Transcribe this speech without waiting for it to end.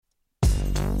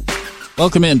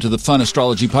Welcome into the Fun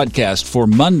Astrology Podcast for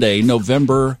Monday,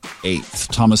 November 8th.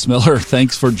 Thomas Miller,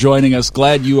 thanks for joining us.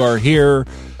 Glad you are here.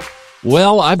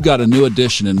 Well, I've got a new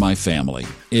addition in my family.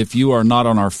 If you are not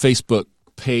on our Facebook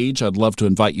page, I'd love to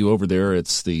invite you over there.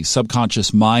 It's the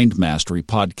Subconscious Mind Mastery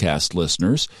Podcast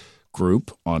listeners group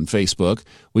on Facebook.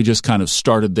 We just kind of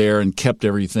started there and kept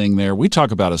everything there. We talk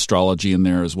about astrology in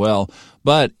there as well,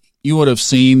 but you would have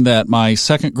seen that my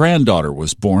second granddaughter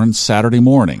was born Saturday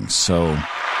morning, so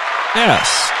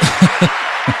yes.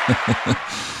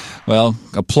 Well,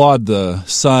 applaud the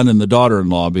son and the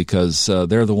daughter-in-law because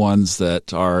they're the ones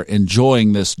that are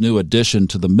enjoying this new addition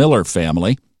to the Miller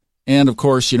family. And, of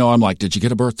course, I'm like, did you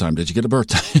get a birth time? Did you get a birth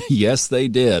time? Yes, they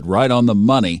did, right on the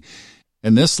money.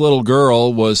 And this little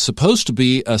girl was supposed to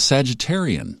be a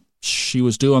Sagittarian. She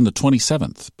was due on the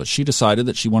 27th, but she decided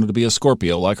that she wanted to be a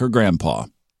Scorpio like her grandpa.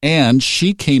 And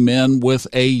she came in with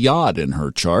a Yod in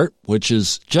her chart, which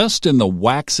is just in the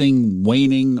waxing,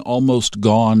 waning, almost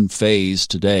gone phase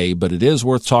today, but it is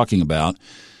worth talking about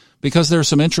because there are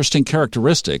some interesting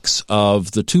characteristics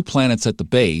of the two planets at the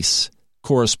base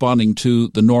corresponding to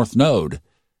the North Node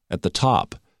at the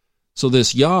top. So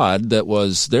this Yod that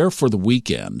was there for the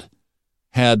weekend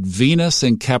had Venus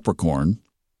in Capricorn,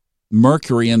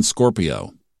 Mercury in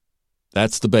Scorpio.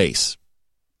 That's the base.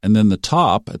 And then at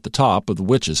the top of the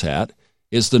witch's hat,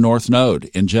 is the North Node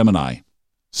in Gemini.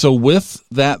 So with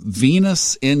that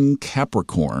Venus in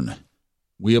Capricorn,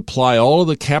 we apply all of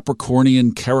the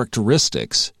Capricornian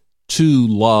characteristics to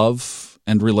love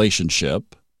and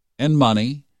relationship and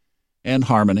money and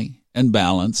harmony and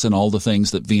balance and all the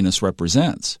things that Venus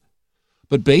represents.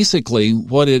 But basically,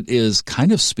 what it is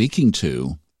kind of speaking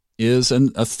to is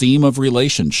a theme of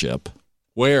relationship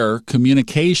where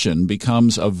communication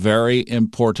becomes a very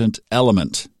important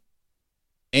element,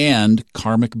 and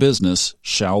karmic business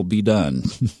shall be done.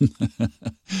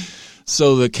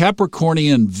 So the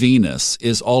Capricornian Venus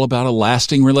is all about a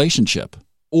lasting relationship,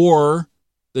 or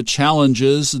the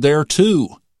challenges there too.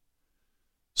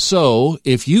 So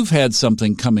if you've had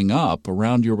something coming up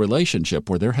around your relationship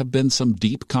where there have been some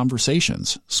deep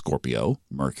conversations, Scorpio,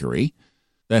 Mercury,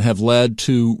 that have led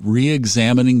to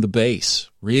re-examining the base,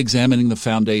 re-examining the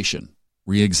foundation,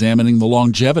 re-examining the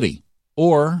longevity.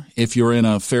 Or if you're in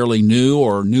a fairly new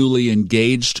or newly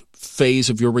engaged phase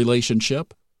of your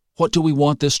relationship, what do we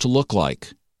want this to look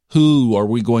like? Who are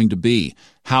we going to be?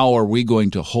 How are we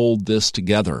going to hold this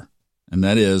together? And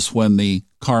that is when the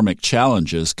karmic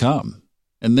challenges come.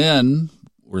 And then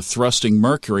we're thrusting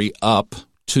Mercury up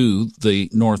to the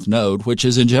North Node, which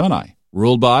is in Gemini,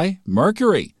 ruled by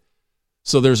Mercury.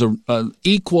 So there's an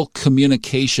equal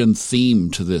communication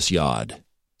theme to this Yod.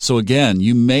 So again,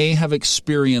 you may have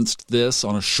experienced this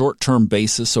on a short-term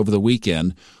basis over the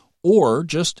weekend, or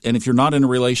and if you're not in a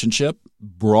relationship,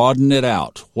 broaden it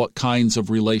out. What kinds of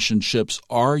relationships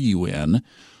are you in,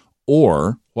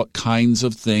 or what kinds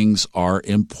of things are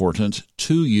important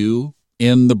to you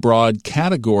in the broad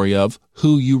category of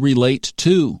who you relate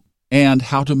to and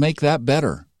how to make that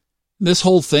better. This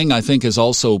whole thing, I think, is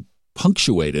also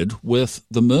punctuated with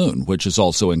the moon, which is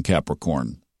also in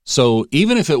Capricorn. So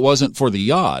even if it wasn't for the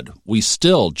Yod, we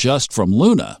still, just from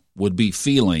Luna, would be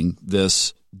feeling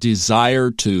this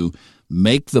desire to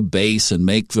make the base and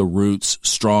make the roots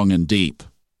strong and deep.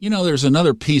 There's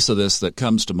another piece of this that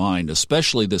comes to mind,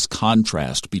 especially this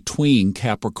contrast between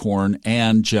Capricorn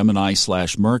and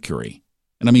Gemini/Mercury.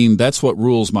 And that's what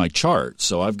rules my chart,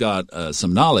 so I've got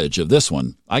some knowledge of this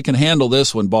one. I can handle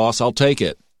this one, boss. I'll take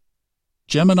it.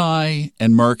 Gemini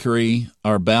and Mercury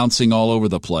are bouncing all over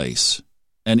the place.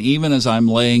 And even as I'm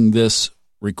laying this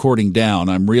recording down,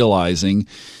 I'm realizing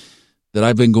that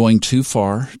I've been going too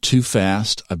far, too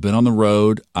fast. I've been on the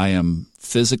road. I am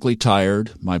physically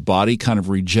tired. My body kind of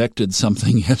rejected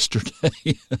something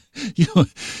yesterday. You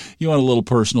want a little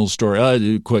personal story? I'll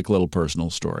do a quick little personal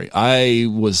story. I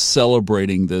was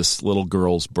celebrating this little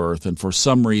girl's birth and for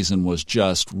some reason was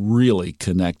just really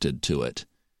connected to it.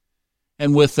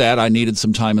 And with that, I needed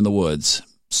some time in the woods.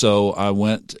 So I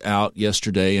went out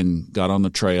yesterday and got on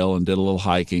the trail and did a little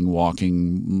hiking,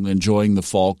 walking, enjoying the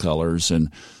fall colors.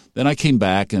 And then I came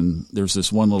back, and there's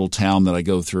this one little town that I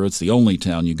go through. It's the only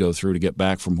town you go through to get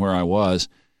back from where I was.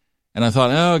 And I thought,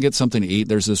 I'll get something to eat.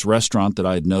 There's this restaurant that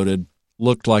I had noted.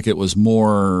 Looked like it was a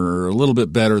little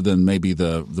bit better than maybe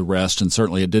the rest, and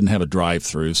certainly it didn't have a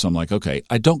drive-through. So I'm like, okay,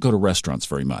 I don't go to restaurants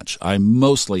very much. I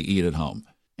mostly eat at home.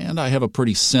 And I have a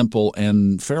pretty simple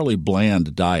and fairly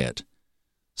bland diet.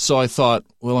 So I thought,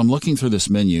 well, I'm looking through this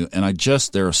menu, and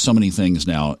there are so many things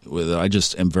now that I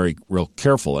just am real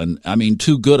careful. And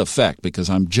to good effect because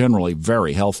I'm generally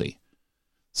very healthy.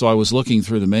 So I was looking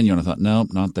through the menu and I thought, no,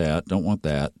 not that. Don't want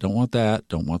that. Don't want that.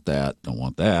 Don't want that. Don't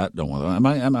want that. Don't want that.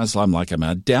 I'm like, am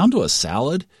I down to a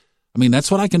salad? I mean,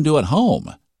 that's what I can do at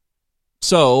home.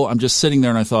 So I'm just sitting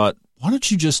there and I thought, why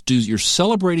don't you just you're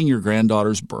celebrating your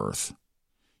granddaughter's birth.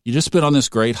 You just been on this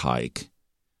great hike.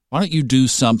 Why don't you do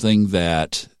something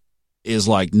that is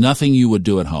like nothing you would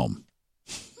do at home?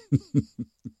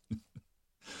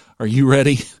 Are you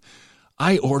ready?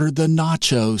 I ordered the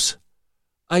nachos.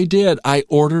 I did. I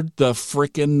ordered the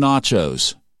frickin'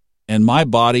 nachos, and my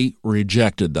body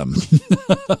rejected them.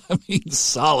 I mean,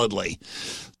 solidly.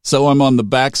 So I'm on the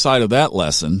backside of that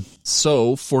lesson.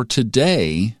 So for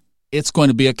today, it's going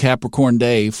to be a Capricorn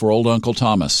day for old Uncle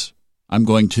Thomas. I'm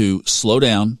going to slow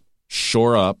down,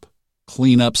 shore up,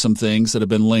 clean up some things that have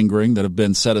been lingering, that have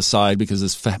been set aside because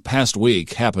this past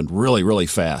week happened really, really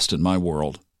fast in my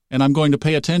world. And I'm going to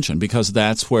pay attention because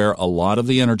that's where a lot of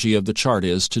the energy of the chart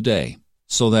is today.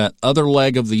 So that other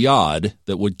leg of the yod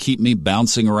that would keep me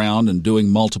bouncing around and doing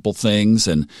multiple things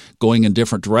and going in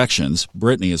different directions,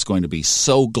 Brittany is going to be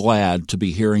so glad to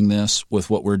be hearing this with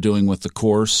what we're doing with the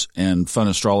course and fun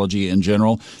astrology in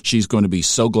general. She's going to be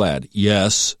so glad.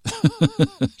 Yes,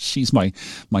 she's my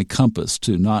compass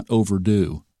to not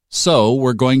overdo. So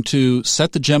we're going to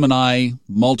set the Gemini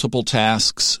multiple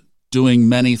tasks, doing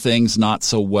many things not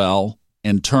so well,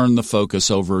 and turn the focus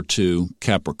over to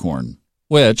Capricorn.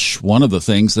 Which, one of the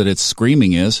things that it's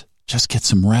screaming is, just get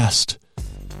some rest.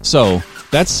 So,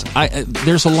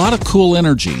 there's a lot of cool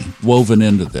energy woven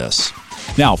into this.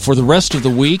 Now, for the rest of the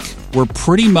week, we're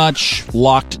pretty much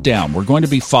locked down. We're going to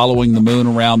be following the moon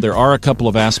around. There are a couple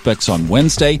of aspects on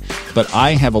Wednesday, but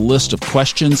I have a list of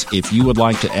questions. If you would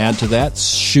like to add to that,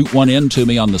 shoot one in to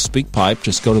me on the SpeakPipe.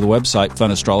 Just go to the website,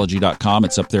 funastrology.com.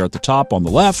 It's up there at the top on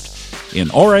the left in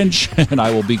orange, and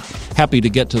I will be happy to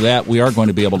get to that. We are going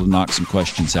to be able to knock some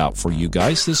questions out for you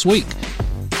guys this week.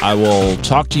 I will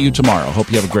talk to you tomorrow. Hope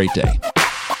you have a great day.